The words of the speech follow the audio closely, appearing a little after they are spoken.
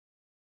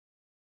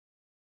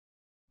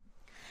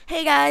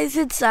Hey guys,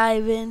 it's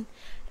Ivan,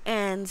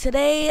 and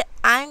today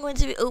I'm going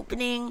to be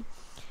opening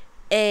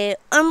a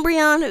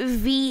Umbreon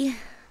V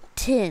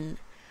tin.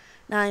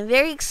 Now I'm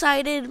very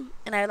excited,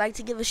 and I'd like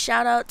to give a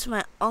shout out to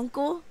my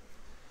uncle.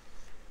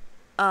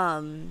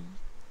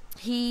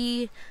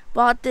 He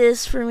bought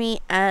this for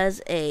me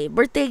as a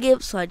birthday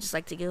gift, so I'd just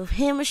like to give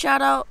him a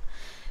shout out.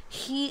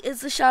 He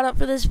is the shout out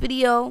for this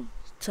video,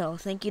 so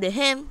thank you to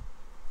him.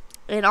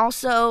 And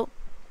also,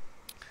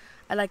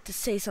 I'd like to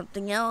say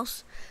something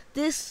else.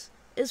 This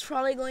is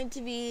probably going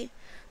to be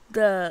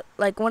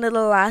one of the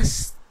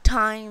last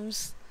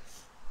times,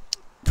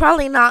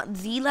 probably not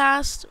the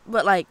last,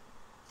 but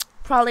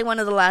probably one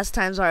of the last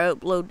times where I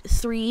upload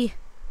 3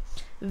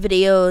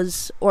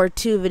 videos or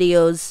 2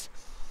 videos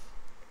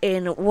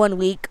in 1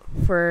 week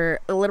for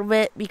a little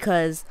bit,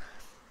 because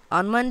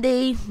on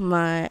Monday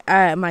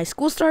my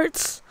school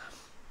starts,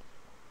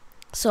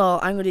 so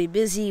I'm gonna be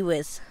busy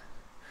with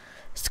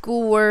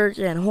schoolwork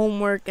and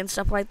homework and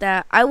stuff like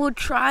that. I will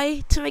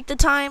try to make the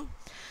time.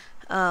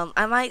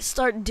 I might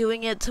start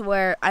doing it to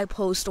where I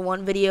post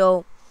 1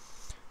 video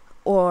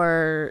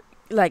or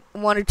 1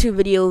 or 2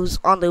 videos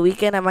on the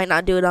weekend. I might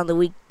not do it on the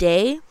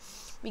weekday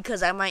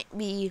because I might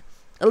be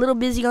a little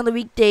busy on the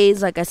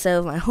weekdays, like I said,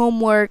 with my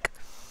homework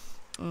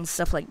and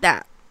stuff like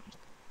that.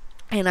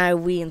 And I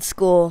will be in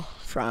school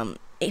from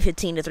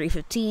 8:15 to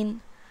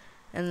 3:15.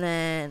 And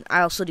then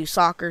I also do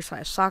soccer, so I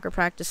have soccer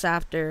practice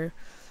after,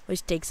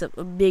 which takes up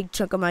a big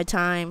chunk of my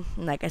time.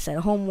 And like I said,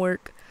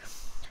 homework.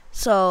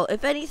 So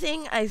if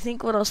anything, I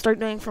think what I'll start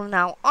doing from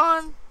now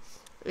on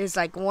is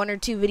 1 or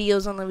 2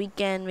 videos on the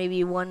weekend,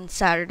 maybe 1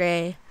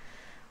 Saturday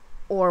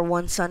or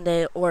 1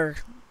 Sunday, or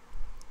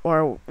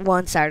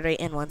 1 Saturday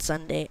and 1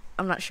 Sunday.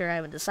 I'm not sure, I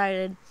haven't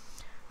decided.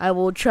 I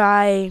will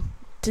try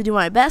to do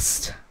my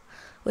best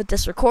with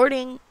this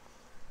recording,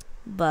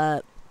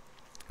 but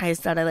I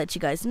just thought I'd let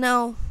you guys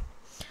know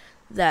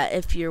that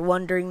if you're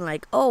wondering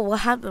oh,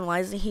 what happened, why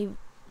isn't he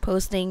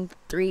posting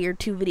 3 or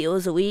 2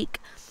 videos a week?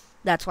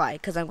 That's why,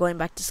 because I'm going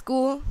back to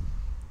school,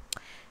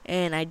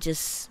 and I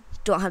just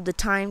don't have the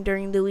time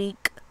during the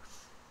week.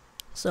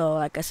 So,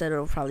 like I said,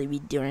 it'll probably be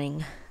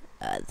during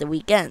the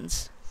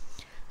weekends.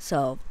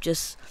 So,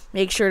 just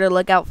make sure to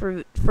look out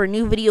for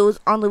new videos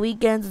on the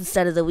weekends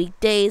instead of the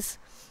weekdays.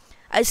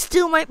 I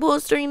still might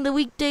post during the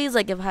weekdays,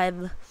 if I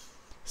have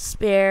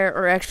spare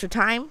or extra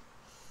time.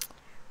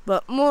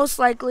 But most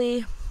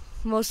likely,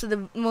 most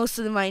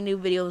of my new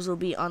videos will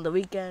be on the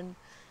weekend,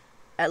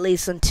 at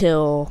least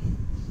until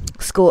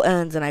school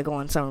ends and I go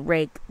on summer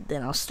break.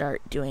 Then I'll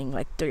start doing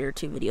 3 or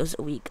 2 videos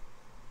a week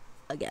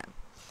again.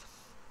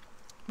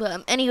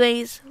 But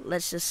anyways,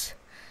 let's just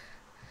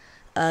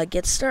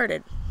get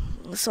started.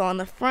 So on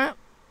the front,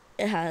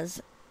 it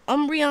has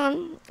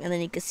Umbreon, and then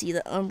you can see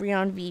the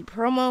Umbreon V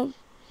promo.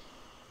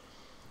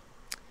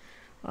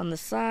 On the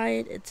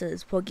side, it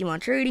says Pokemon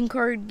Trading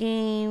Card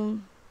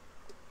Game.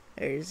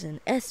 There's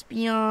an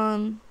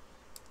Espeon,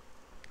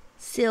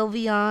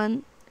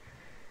 Sylveon,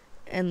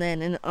 and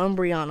then an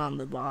Umbreon on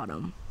the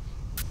bottom.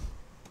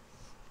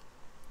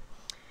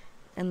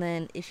 And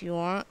then if you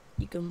want,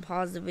 you can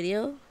pause the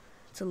video.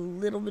 It's a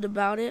little bit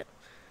about it.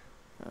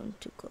 I'm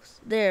too close.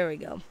 There we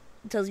go.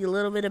 It tells you a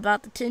little bit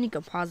about the tin. You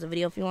can pause the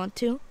video if you want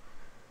to.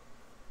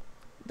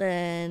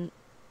 Then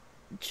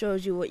it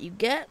shows you what you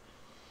get.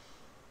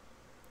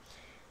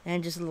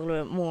 And just a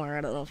little bit more.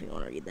 I don't know if you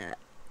want to read that.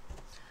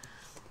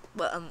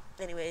 But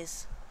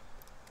anyways.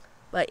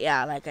 But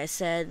yeah, like I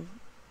said,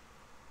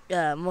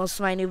 most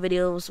of my new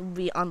videos will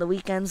be on the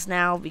weekends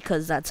now,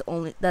 because that's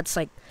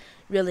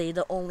really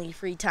the only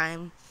free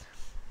time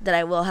that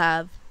I will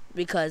have,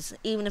 because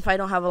even if I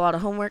don't have a lot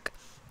of homework,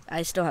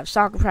 I still have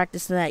soccer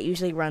practice, and that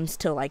usually runs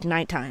till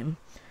nighttime.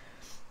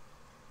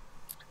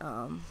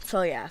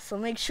 So yeah, so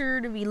make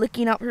sure to be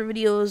looking out for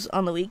videos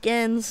on the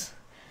weekends.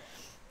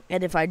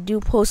 And if I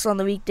do post on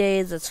the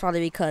weekdays, that's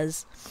probably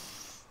because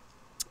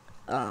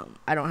I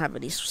don't have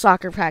any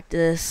soccer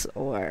practice,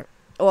 or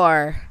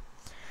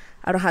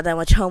I don't have that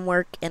much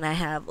homework, and I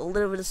have a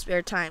little bit of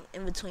spare time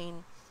in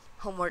between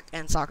homework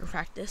and soccer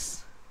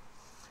practice.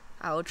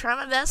 I will try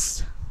my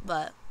best,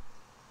 but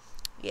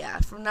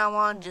yeah, from now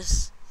on,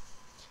 just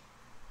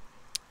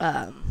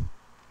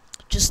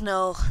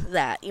know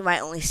that you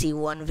might only see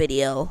 1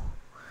 video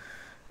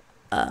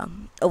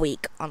a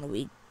week on the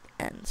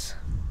weekends.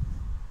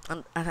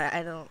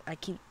 I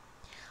keep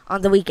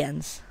on the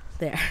weekends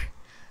there.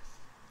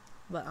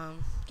 But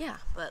yeah,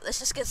 but let's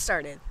just get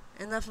started.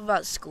 Enough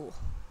about school.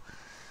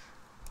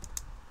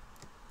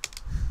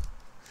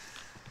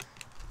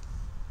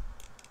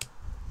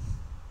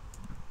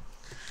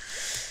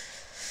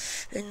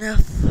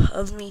 Enough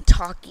of me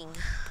talking.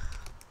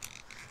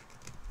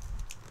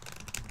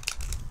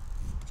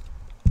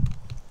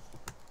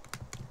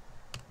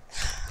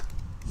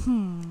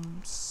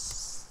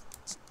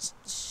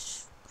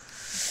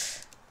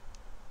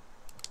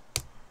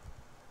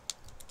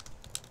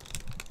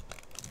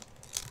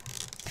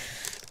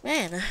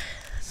 Man,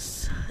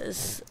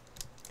 it's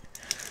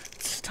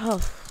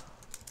tough.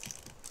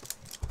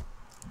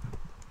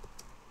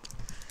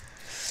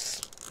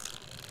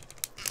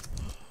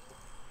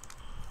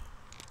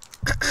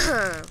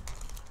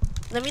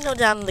 Let me know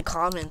down in the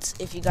comments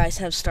if you guys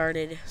have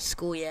started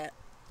school yet,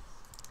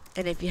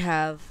 and if you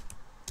have,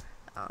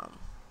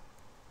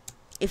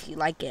 if you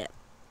like it.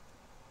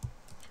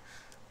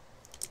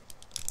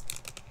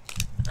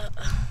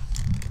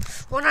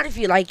 Well, not if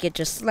you like it,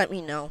 just let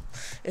me know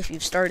if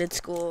you've started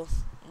school.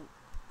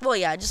 Well,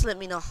 yeah, just let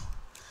me know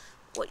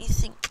what you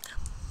think.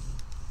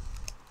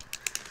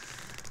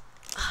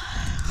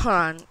 Hold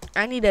on,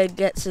 I need to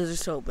get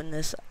scissors to open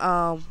this.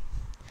 I'll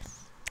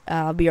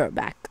be right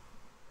back.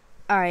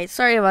 Alright,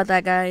 sorry about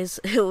that, guys.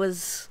 It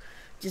was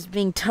just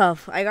being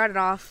tough. I got it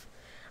off.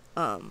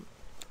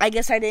 I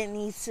guess I didn't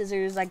need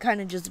scissors. I kind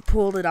of just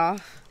pulled it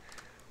off.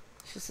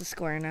 It's just a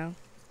square now.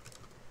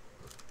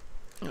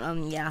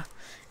 Yeah.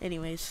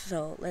 Anyways,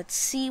 so let's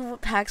see what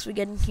packs we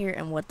get in here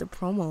and what the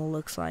promo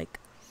looks like.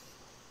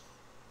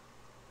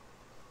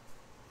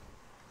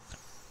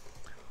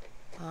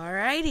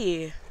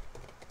 Alrighty.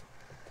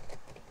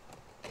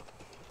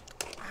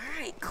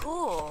 Alright,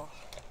 cool.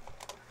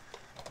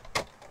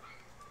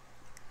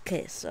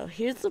 Okay, so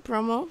here's the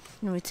promo.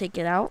 Let me take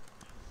it out.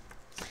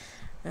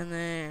 And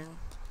then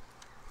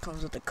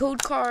comes with a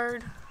code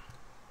card.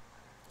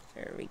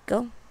 There we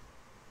go.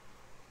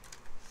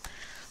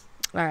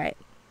 Alright.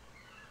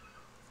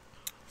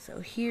 So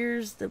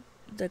here's the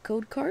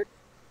code card.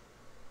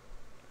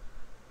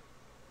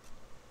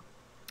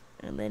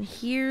 And then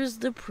here's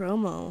the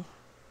promo.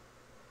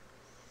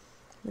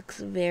 Looks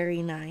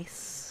very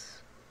nice.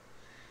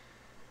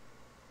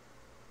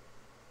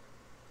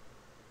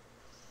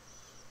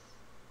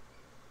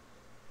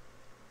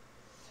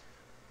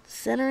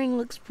 Centering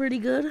looks pretty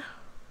good.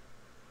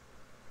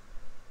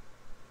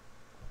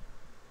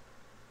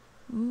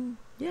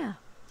 Yeah.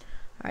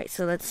 Alright,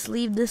 so let's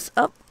sleeve this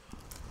up.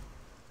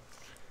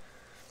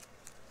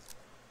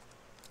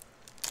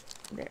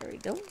 There we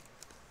go.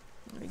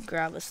 Let me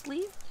grab a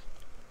sleeve.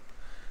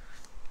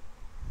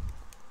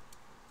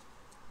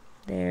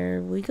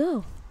 There we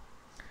go.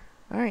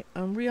 Alright,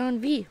 Umbreon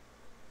V.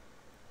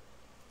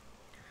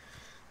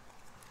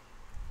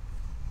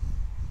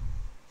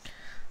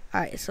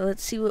 Alright, so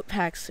let's see what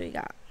packs we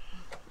got.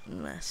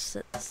 I'm gonna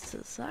set this to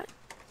the side.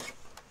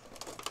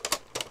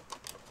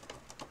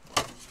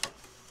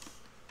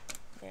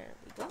 There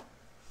we go.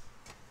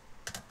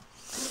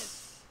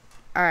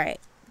 Alright,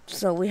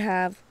 so we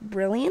have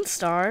Brilliant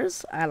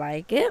Stars. I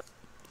like it.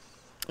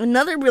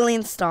 Another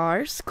Brilliant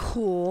Stars.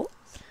 Cool.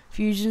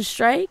 Fusion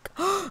Strike.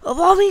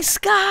 Evolving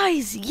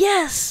Skies.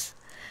 Yes.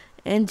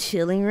 And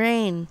Chilling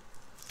Rain.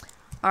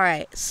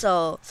 Alright,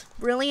 so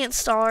Brilliant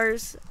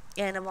Stars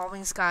and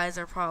Evolving Skies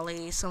are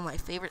probably some of my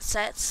favorite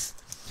sets.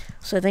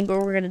 So I think what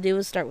we're going to do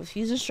is start with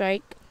Fusion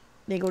Strike,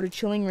 then go to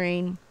Chilling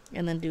Rain,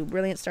 and then do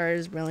Brilliant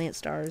Stars,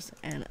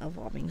 and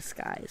Evolving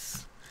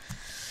Skies.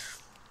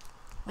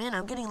 Man,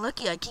 I'm getting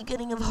lucky. I keep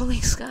getting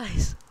Evolving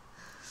Skies.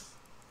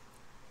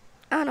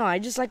 I don't know. I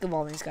just like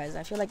Evolving Skies.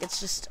 I feel like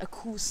it's just a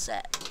cool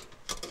set.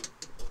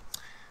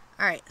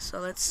 Alright, so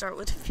let's start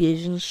with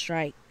Fusion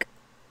Strike.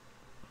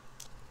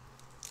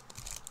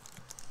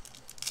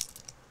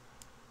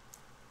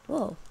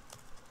 Whoa.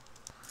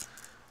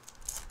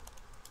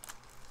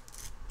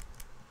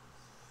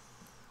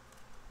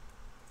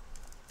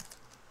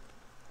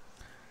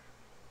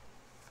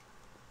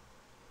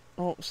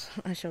 Oh,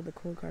 I showed the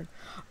cool card.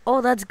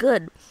 Oh, that's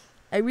good.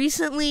 I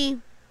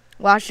recently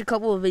watched a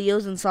couple of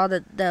videos and saw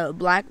that the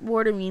black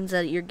border means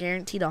that you're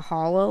guaranteed a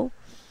holo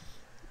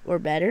or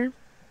better.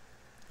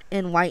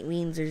 And white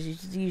means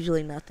there's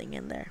usually nothing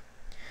in there.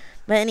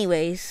 But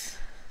anyways,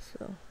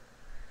 so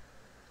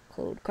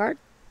code card.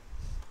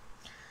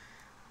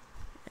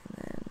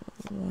 And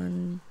then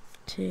 1,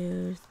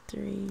 2,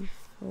 3,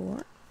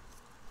 4.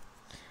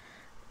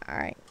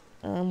 Alright.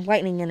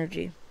 Lightning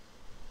Energy.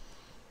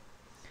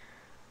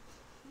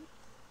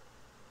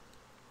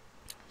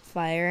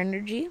 Fire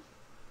Energy.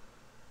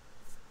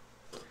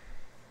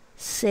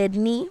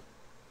 Sydney.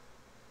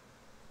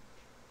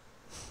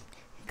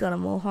 Got a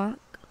mohawk.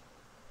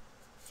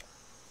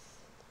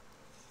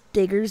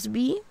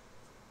 Diggersby.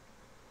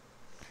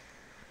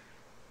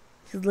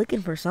 He's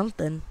looking for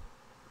something.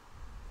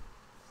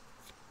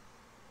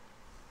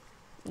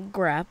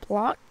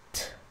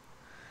 Graplocked.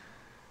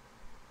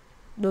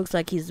 Looks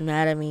like he's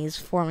mad at me. He's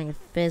forming a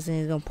fist and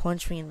he's gonna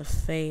punch me in the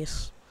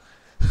face.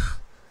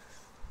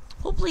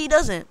 Hopefully he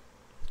doesn't,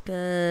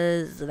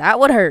 because that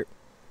would hurt.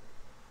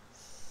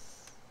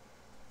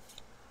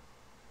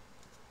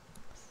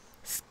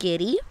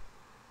 Skitty.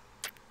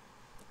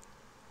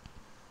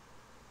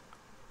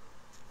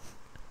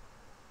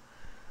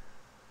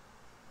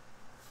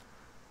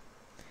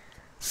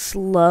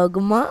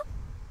 Slugma.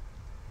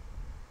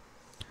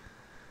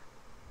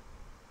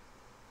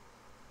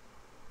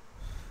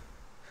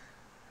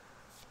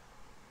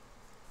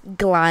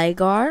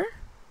 Gligar.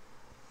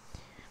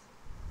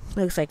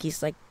 Looks like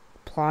he's like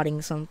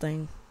plotting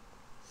something.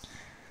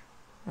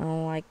 I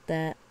don't like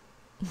that.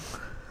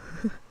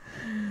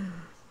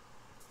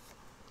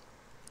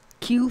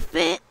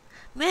 Q-Fit.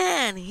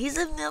 Man, he's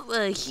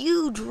a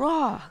huge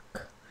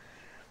rock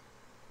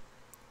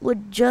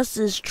with just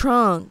his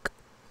trunk.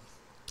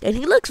 And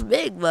he looks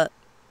big, but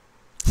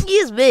He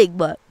is big,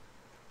 but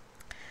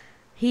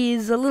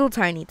he's a little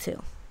tiny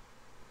too,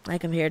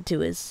 like compared to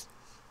his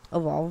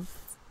evolved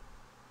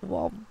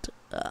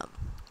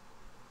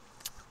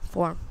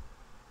form.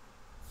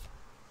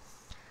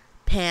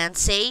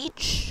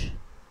 Pansage.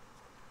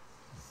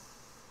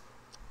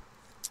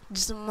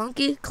 Just a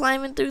monkey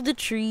climbing through the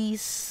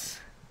trees.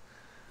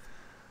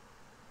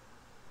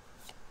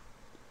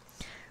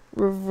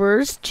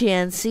 Reverse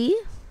Chansey.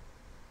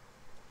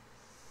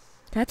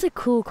 That's a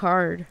cool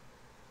card.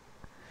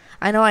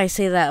 I know I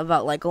say that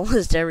about like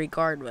almost every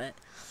card, but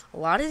a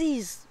lot of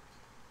these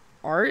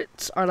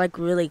arts are like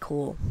really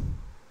cool.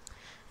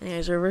 And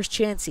here's Reverse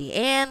Chansey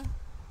and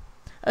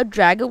a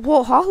Dragon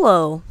Ball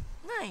Hollow.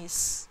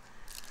 Nice.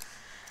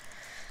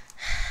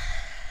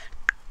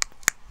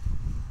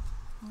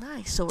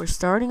 Nice. So we're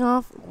starting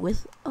off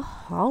with a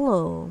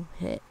hollow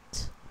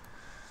hit.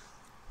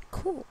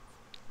 Cool.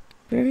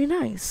 Very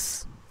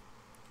nice.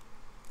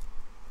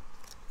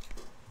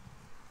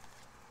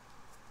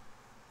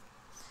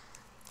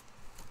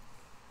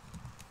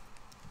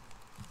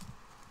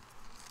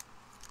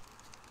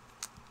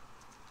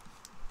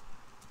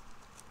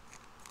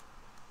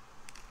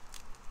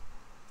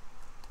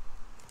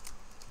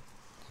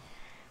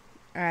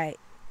 Alright.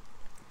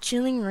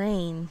 Chilling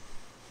Rain.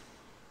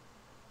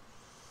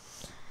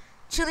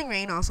 Chilling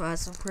Rain also has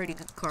some pretty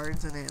good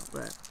cards in it,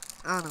 but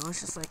I don't know,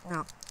 it's just like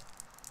not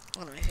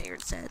one of my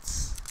favorite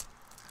sets.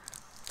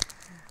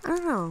 I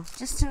don't know,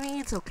 just to me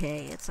it's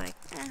okay. It's like,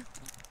 yeah.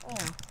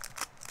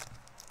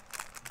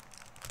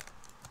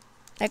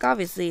 Like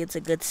obviously it's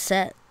a good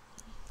set.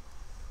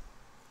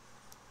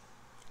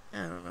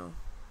 I don't know.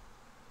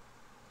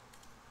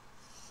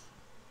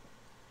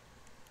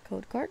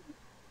 Code card?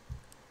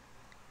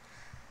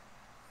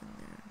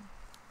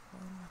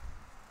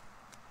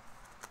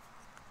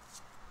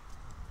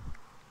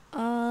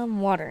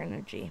 Water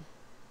energy.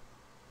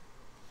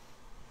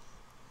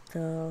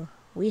 So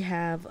we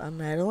have a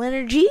metal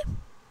energy,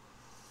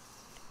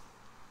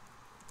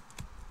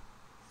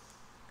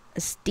 a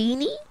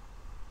Steenie,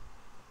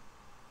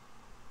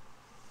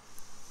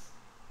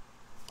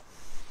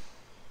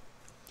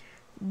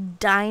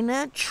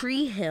 Dyna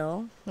Tree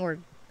Hill, or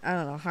I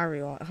don't know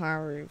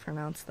however you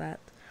pronounce that.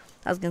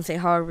 I was gonna say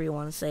however you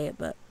want to say it,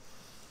 but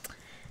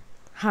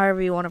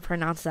however you want to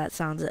pronounce that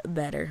sounds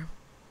better.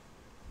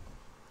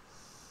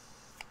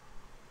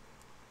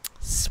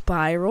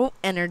 Spiral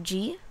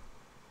Energy.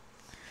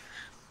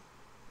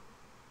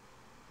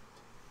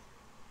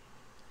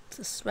 It's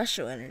a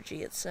special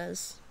energy, it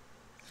says.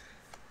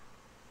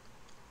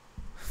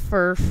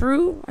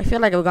 Furfru. I feel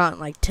like I've gotten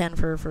like 10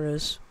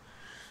 Furfrus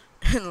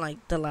in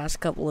like the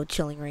last couple of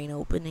Chilling Rain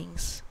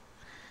openings.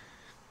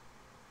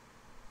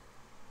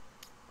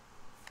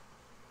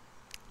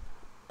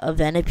 A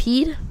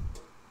Venipede.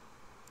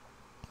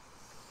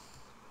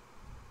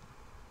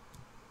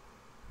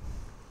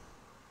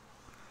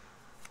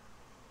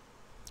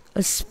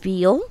 A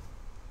Spiel.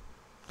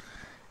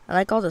 I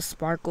like all the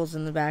sparkles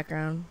in the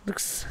background.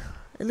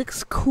 It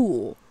looks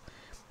cool.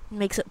 It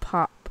makes it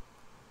pop.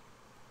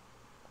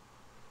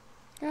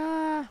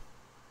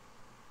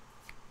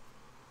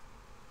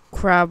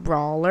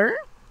 Crabrawler.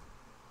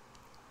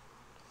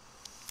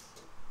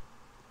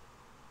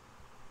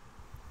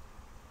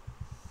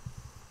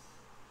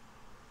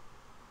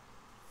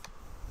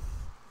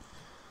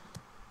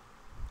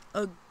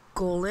 A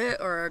Gullet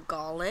or a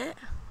Gullet.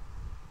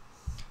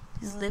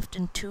 He's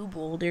lifting 2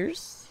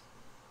 boulders.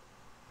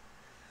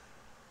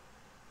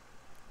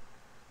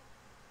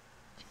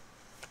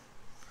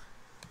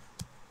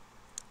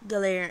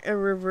 A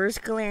reverse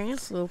Galarian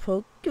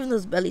Slowpoke, giving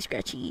those belly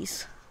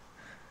scratchies.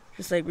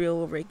 Just like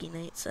real Reiki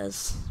Knight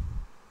says.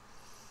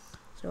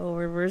 So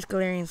reverse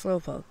Galarian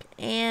Slowpoke.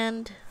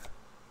 And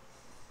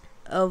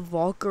a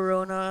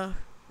Volcarona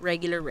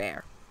regular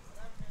rare.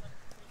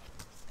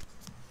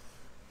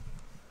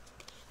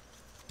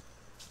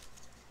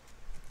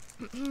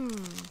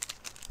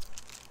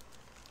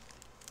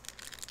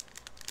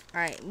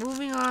 Alright,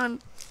 moving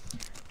on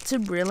to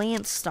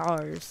Brilliant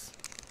Stars.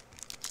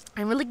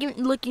 I'm really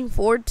looking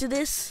forward to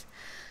this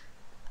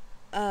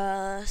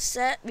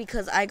set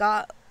because I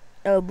got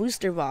a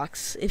booster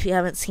box. If you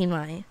haven't seen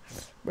my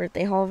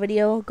birthday haul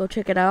video, go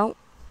check it out.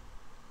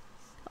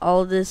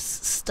 All this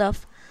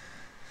stuff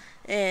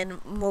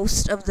and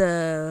most of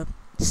the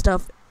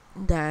stuff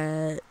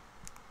that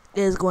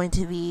is going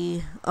to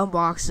be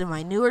unboxed in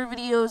my newer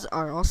videos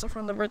are also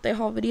from the birthday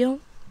haul video.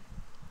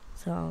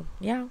 So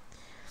yeah,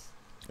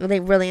 I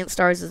think Brilliant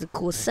Stars is a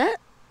cool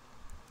set,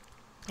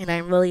 and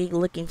I'm really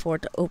looking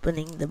forward to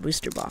opening the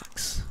booster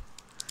box.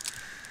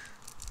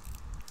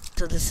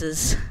 So this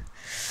is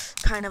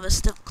kind of a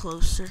step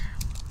closer,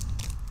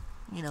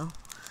 you know.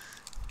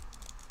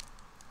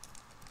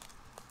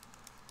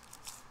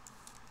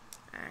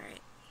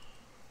 Alright.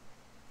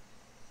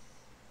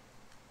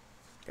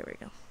 There we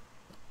go.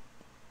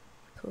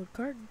 Code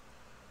card.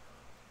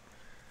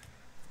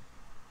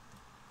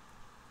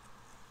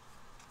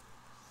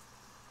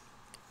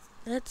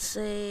 Let's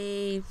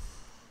say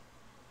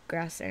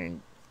Grass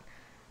Iron.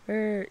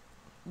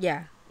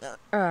 Yeah.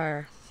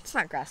 It's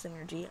not grass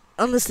energy.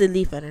 Unlisted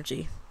leaf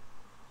energy.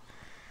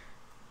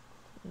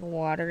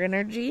 Water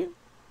energy.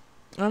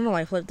 I don't know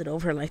why I flipped it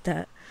over like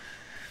that.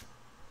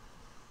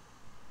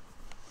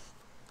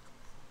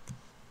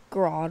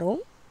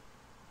 Grotto.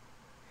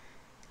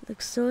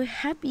 Looks so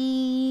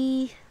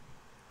happy.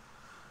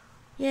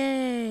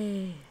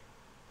 Yay.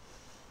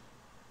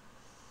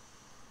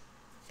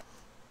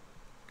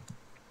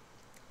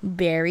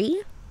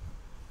 Berry.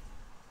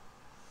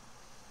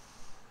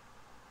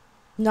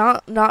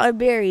 Not a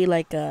berry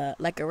like a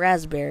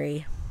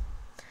raspberry.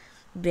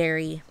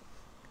 Berry.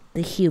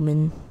 The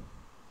human.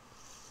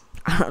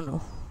 I don't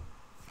know.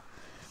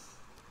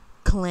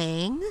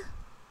 Clang.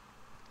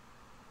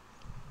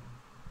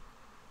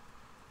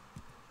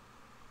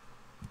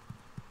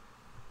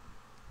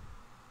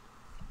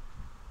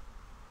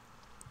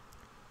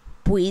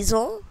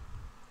 Weasel.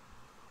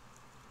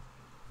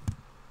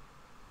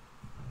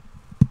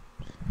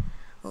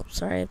 Oh,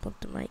 sorry, I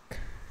bumped the mic.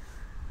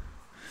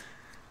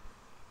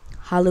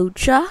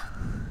 Halucha.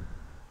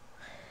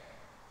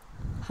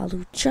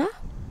 Halucha.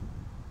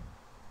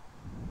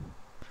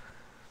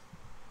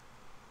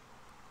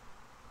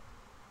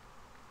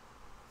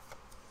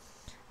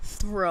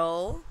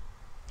 Throw.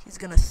 He's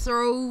gonna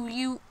throw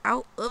you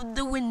out of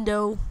the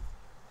window.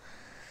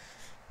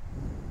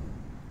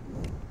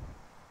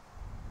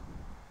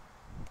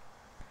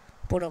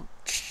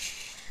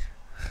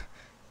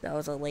 That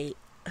was a late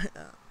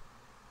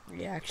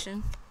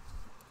reaction.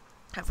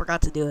 I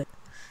forgot to do it.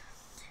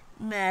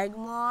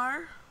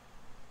 Magmar.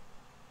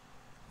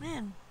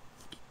 Man,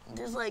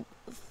 there's like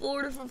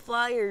 4 different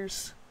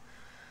flyers.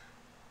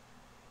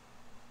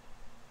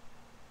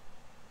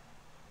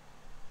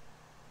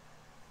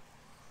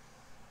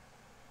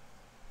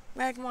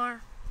 Magmar,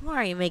 why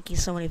are you making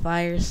so many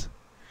fires?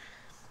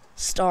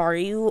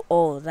 Staryu.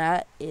 Oh,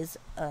 that is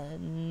a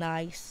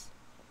nice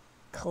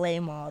clay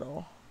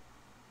model.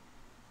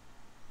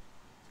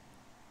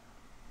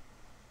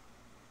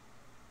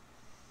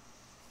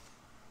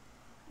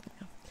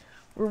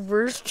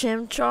 Reverse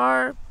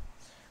Chimchar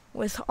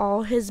with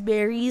all his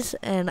berries,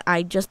 and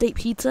I just ate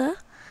pizza,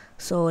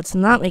 so it's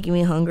not making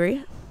me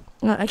hungry.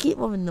 I keep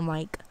moving the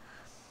mic.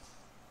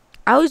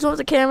 I always want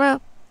the camera,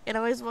 and I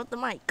always want the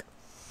mic.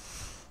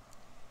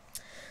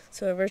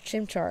 So Reverse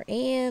Chimchar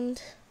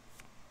and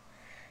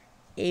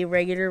a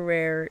regular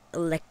rare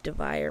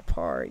Electivire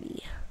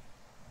party.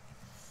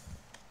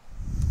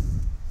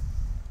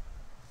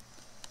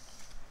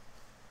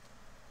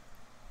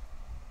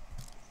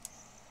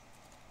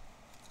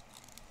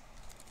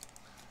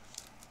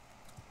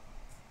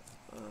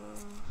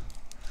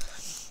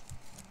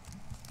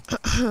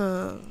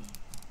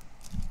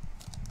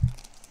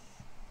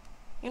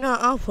 You know,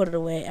 I'll put it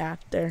away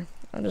after.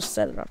 I'll just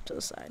set it off to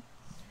the side.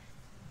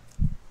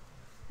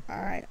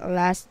 Alright,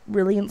 last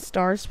Brilliant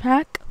Stars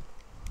pack.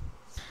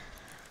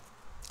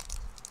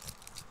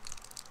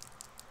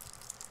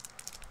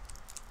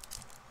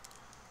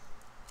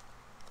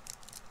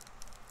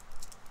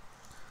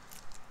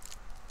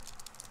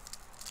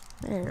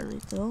 There we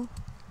go.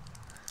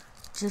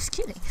 Just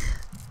kidding.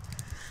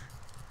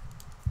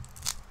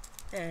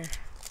 There.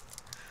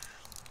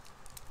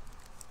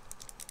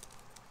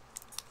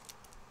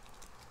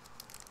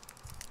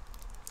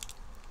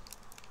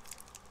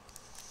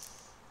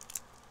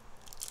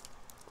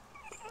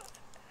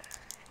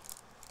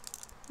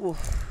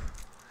 Oof.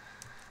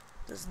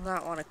 Does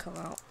not want to come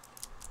out.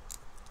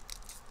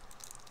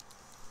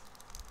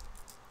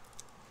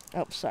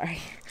 Oh, sorry.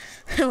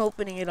 I'm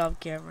opening it off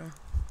camera.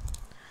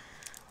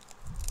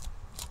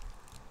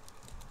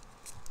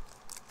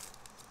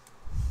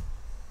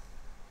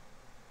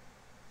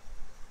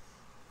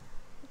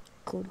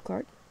 Code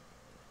card.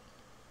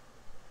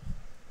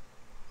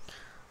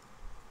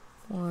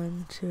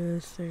 1, 2,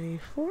 3,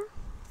 4.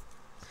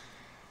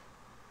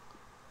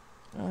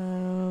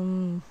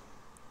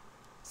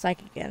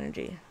 Psychic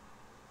energy.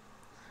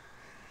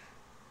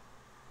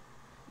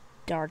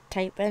 Dark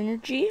type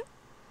energy.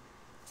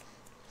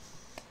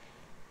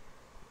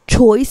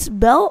 Choice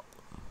belt.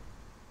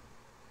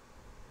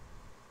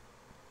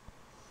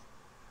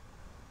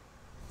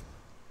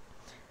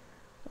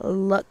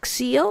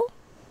 Luxio.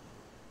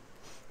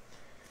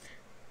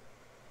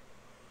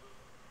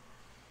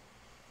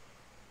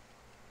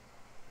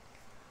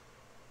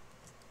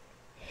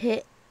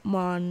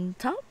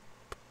 Hitmontop.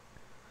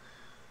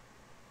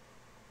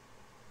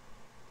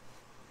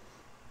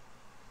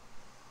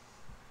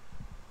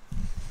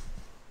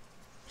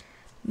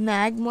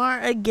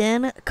 Magmar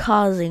again,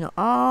 causing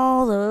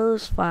all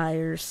those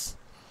fires.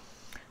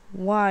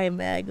 Why,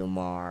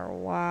 Magmar?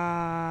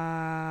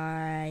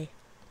 Why?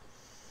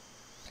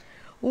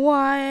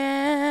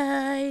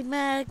 Why,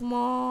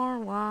 Magmar?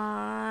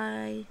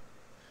 Why?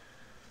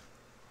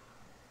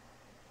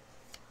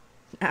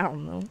 I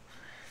don't know.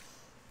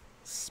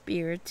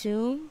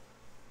 Spiritomb.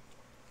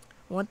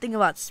 One thing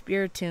about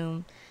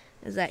Spiritomb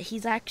is that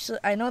he's actually,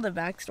 I know the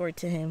backstory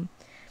to him.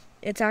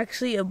 It's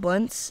actually a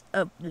bunch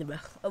of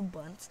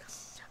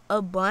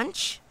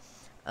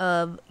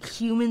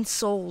human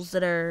souls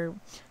that are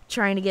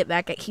trying to get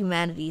back at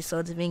humanity, so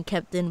it's being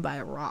kept in by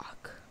a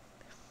rock.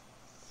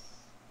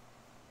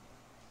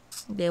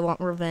 They want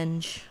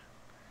revenge.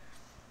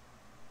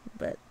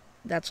 But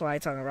that's why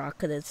it's on a rock,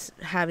 because it's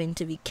having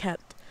to be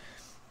kept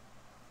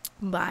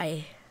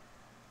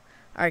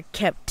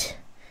kept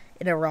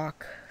in a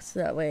rock, so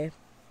that way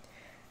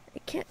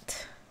it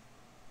can't.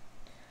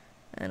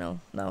 I know,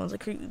 that one's a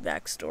creepy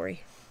backstory.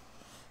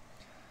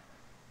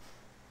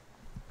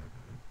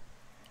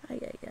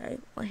 Ay,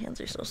 my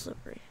hands are so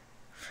slippery.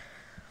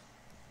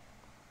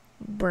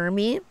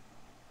 Burmy.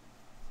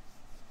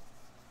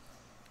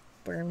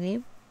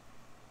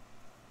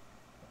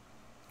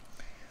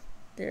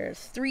 There are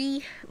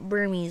 3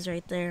 Burmies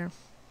right there.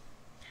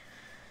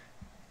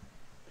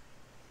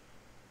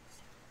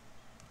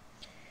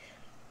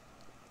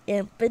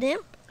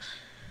 Impidimp.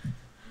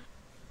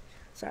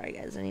 Sorry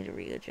guys, I need to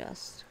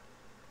readjust.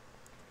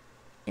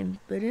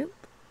 Impidimp.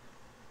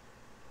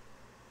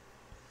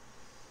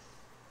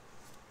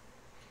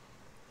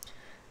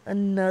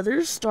 Another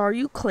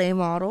Staryu clay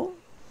model.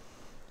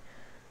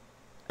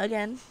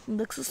 Again,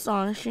 looks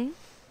astonishing.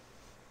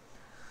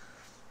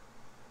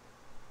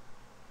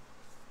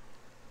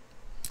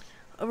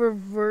 A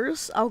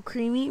reverse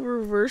Alcremie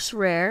reverse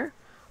rare.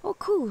 Oh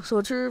cool, so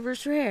it's a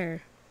reverse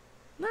rare.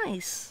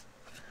 Nice.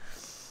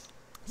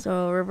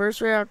 So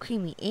reverse rare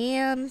Alcremie,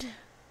 and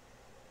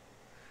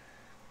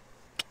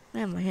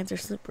man, my hands are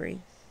slippery.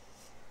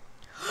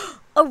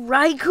 A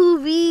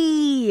Raikou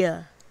V!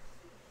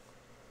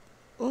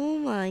 Oh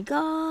my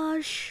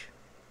gosh.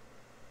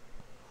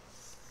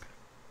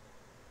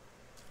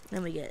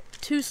 Then we get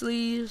 2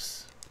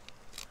 sleeves.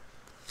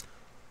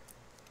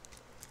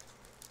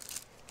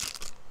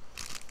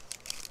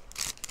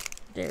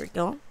 There we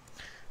go.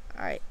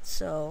 Alright,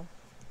 so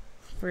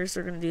first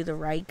we're going to do the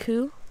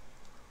Raikou,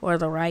 or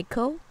the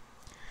Raikou,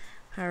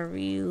 however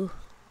you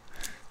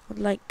would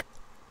like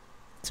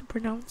to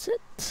pronounce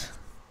it.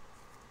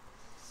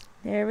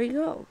 There we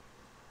go.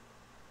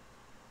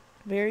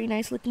 Very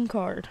nice looking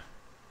card.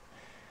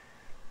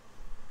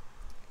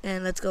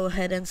 And let's go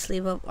ahead and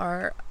sleeve up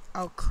our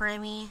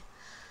Alcremie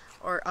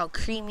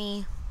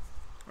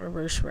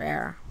reverse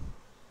rare.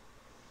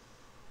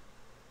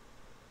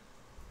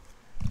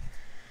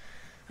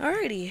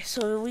 Alrighty,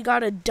 so we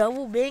got a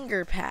double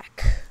banger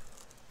pack.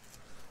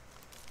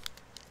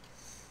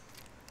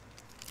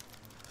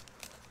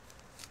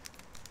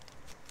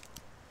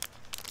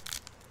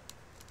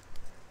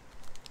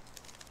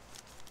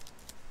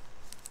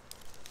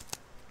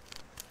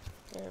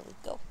 There we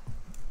go.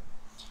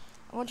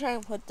 I'm gonna try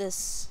and put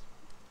this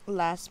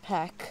last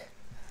pack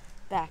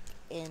back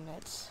in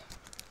its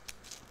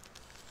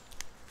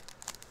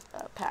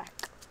pack.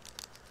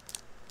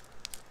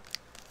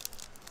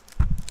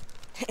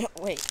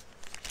 Wait,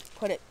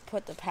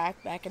 put the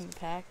pack back in the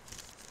pack.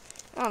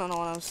 I don't know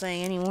what I'm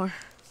saying anymore.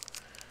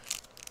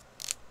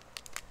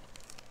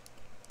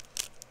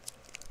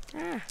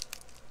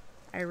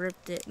 I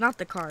ripped it. Not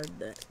the card,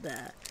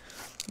 the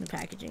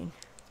packaging.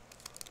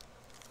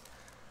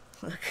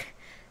 Look.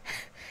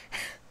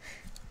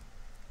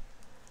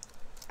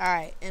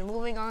 Alright, and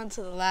moving on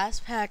to the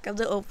last pack of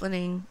the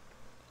opening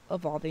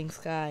of Evolving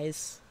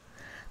Skies.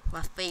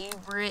 My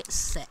favorite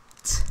set.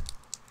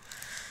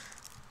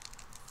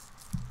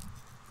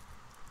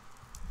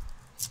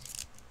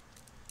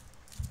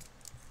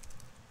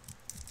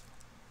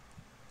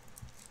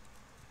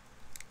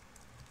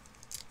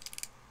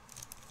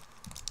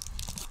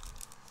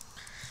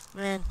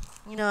 Man,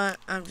 you know what?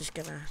 I'm just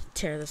gonna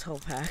tear this whole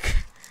pack.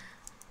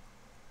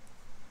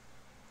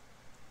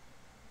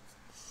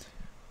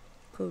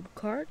 Code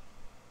card.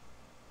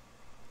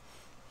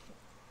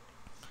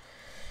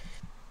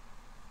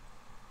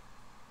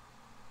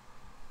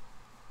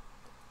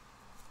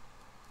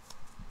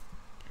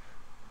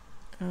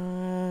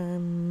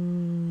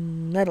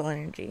 Metal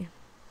energy.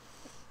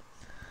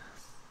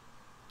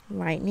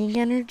 Lightning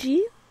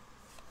energy.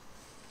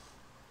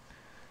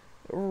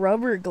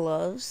 Rubber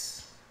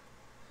gloves.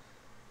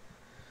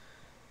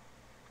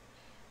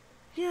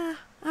 Yeah,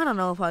 I don't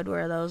know if I'd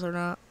wear those or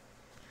not.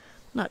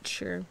 Not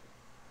sure.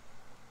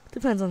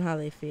 Depends on how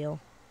they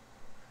feel.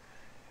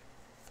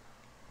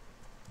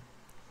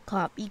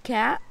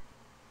 Copycat.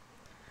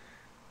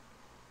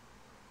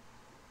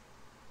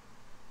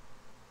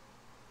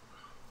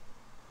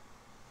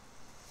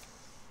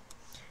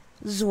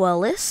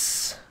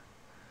 Zweilous.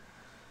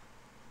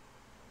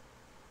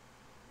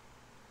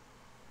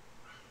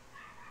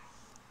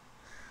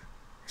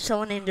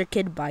 Someone named their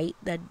kid Bite.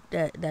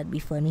 That'd be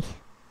funny.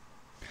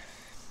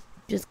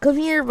 Just come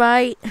here,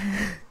 Bite.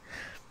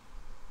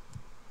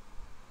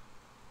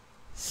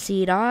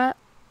 C-Dot.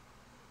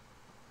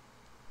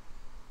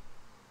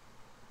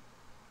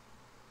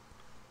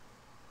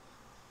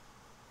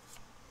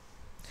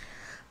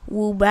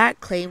 Woobat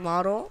clay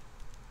model.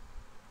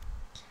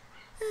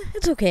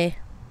 It's okay.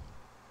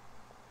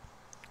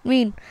 I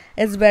mean,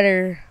 it's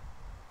better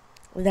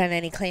than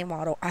any clay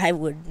model I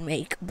would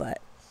make,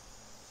 but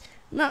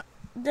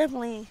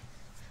definitely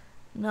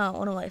not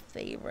one of my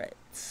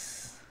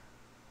favorites.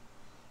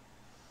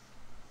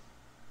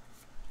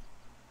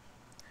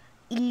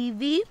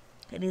 Eevee,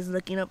 and he's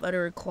looking up at a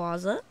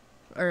Rayquaza.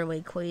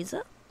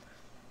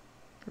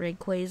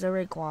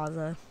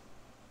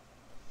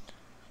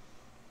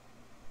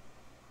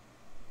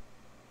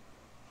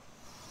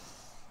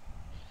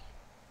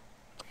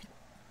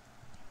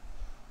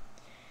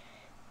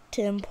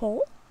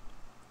 Temple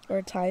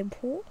or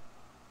Temple.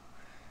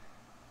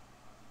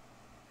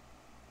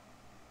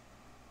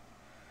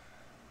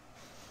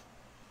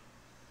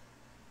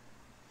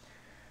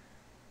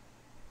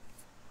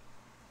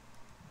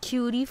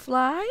 Cutie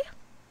Fly.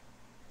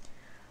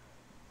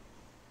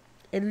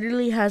 It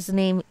literally has the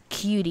name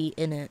Cutie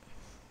in it.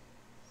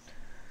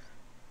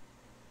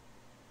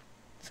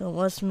 So it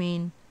must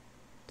mean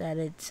that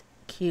it's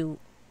cute.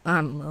 I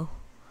don't know.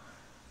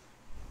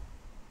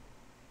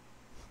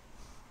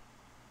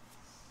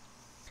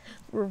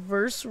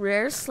 Reverse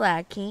Rare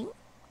Slacking.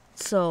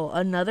 So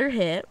another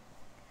hit.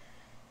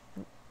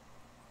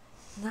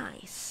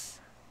 Nice.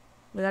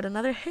 We got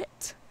another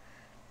hit.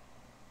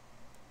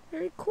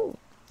 Very cool.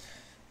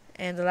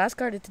 And the last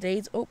card of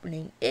today's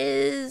opening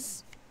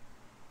is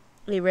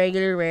a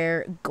regular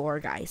rare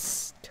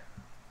Gorgeist.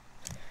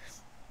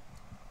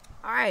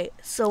 Alright,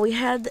 so we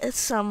had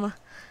some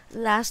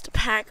last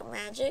pack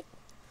magic,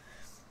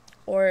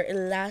 or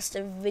last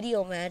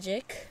video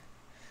magic.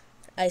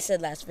 I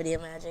said last video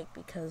magic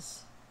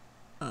because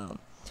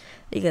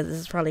this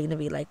is probably going to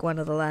be like one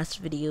of the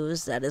last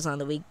videos that is on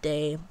the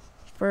weekday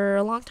for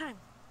a long time.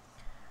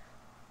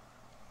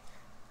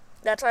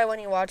 That's why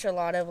when you watch a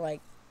lot of like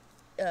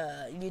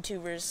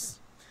YouTubers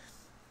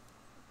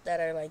that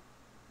are like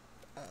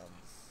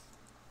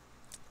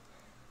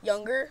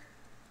younger,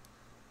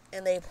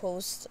 and they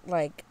post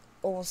like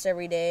almost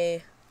every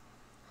day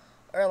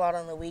or a lot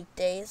on the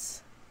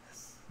weekdays,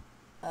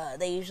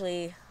 they're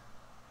usually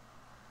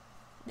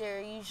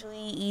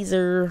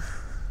either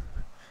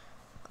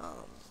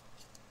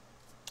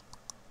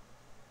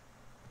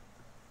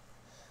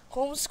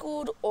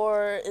homeschooled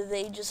or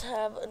they just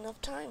have enough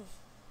time,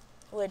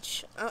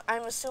 which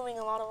I'm assuming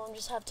a lot of them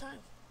just have time.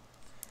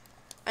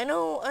 I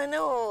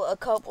know a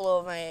couple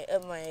of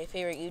my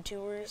favorite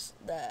YouTubers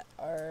that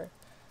are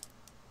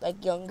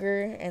like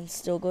younger and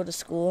still go to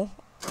school,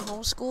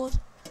 homeschooled,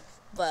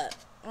 but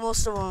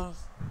most of them,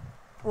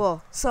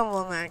 well, some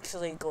of them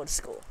actually go to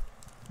school.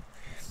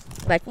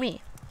 Like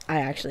me,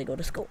 I actually go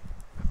to school,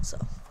 so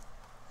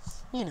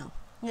you know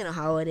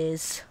how it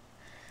is.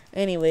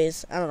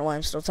 Anyways, I don't know why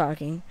I'm still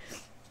talking.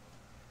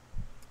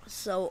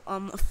 So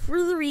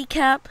for the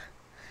recap,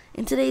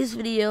 in today's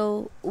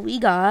video we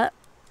got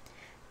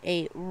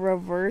a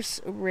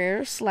reverse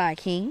rare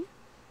Slacking,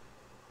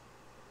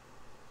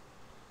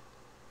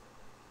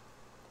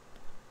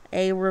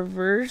 a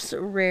reverse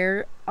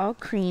rare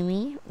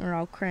Alcremie or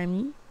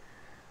Alcremie.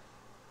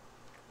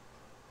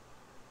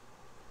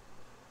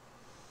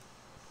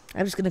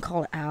 I'm just gonna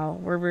call it Owl.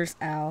 Reverse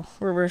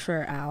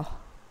rare Owl.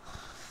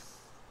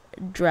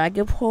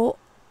 Dragapult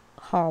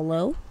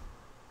Hollow.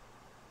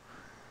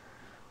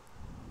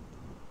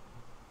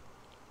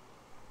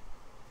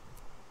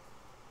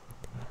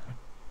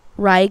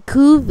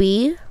 Raikou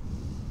V.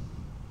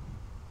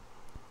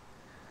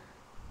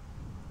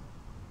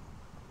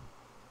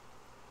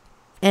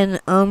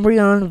 And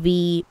Umbreon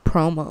V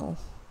promo.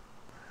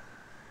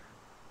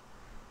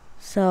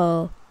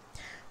 So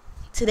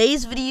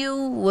today's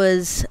video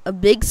was a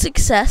big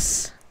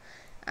success.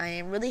 I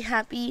am really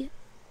happy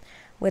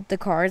with the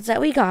cards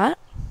that we got.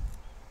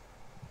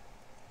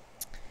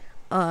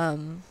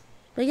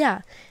 But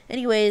yeah,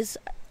 anyways,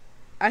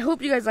 I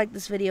hope you guys liked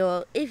this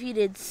video. If you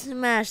did,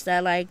 smash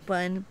that like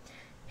button,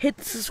 hit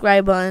the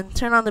subscribe button,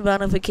 turn on the bell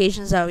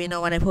notifications so you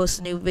know when I post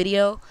a new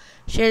video.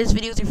 Share this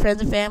video with your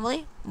friends and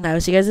family, and I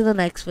will see you guys in the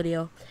next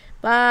video.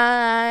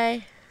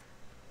 Bye!